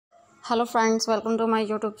Hello friends, welcome to my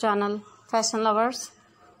YouTube channel Fashion Lovers.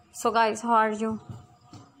 So guys, how are you?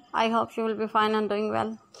 I hope you will be fine and doing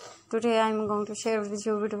well. Today I am going to share with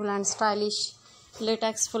you beautiful and stylish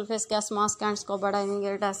latex full face gas mask and scuba diving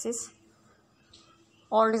gear dresses.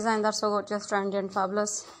 All designs are so gorgeous, trendy and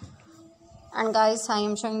fabulous. And guys, I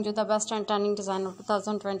am showing you the best and trending design of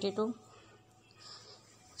 2022.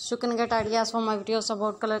 So you can get ideas from my videos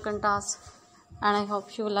about color contrast, and I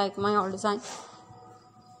hope you like my all design.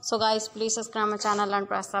 So guys, please subscribe my channel and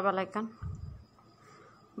press the bell icon.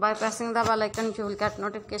 By pressing the bell icon, you will get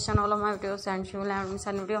notification all of my videos and you will never miss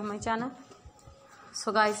any video of my channel.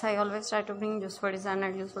 So guys, I always try to bring useful design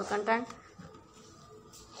and useful content.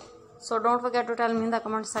 So don't forget to tell me in the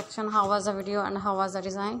comment section how was the video and how was the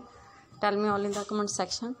design. Tell me all in the comment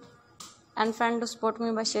section. And friend, to support me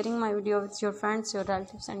by sharing my video with your friends, your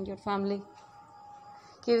relatives and your family.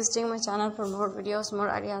 Keep visiting my channel for more videos, more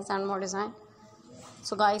ideas and more design.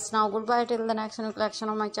 So guys, now goodbye till the next new collection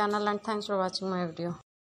of my channel, and thanks for watching my video.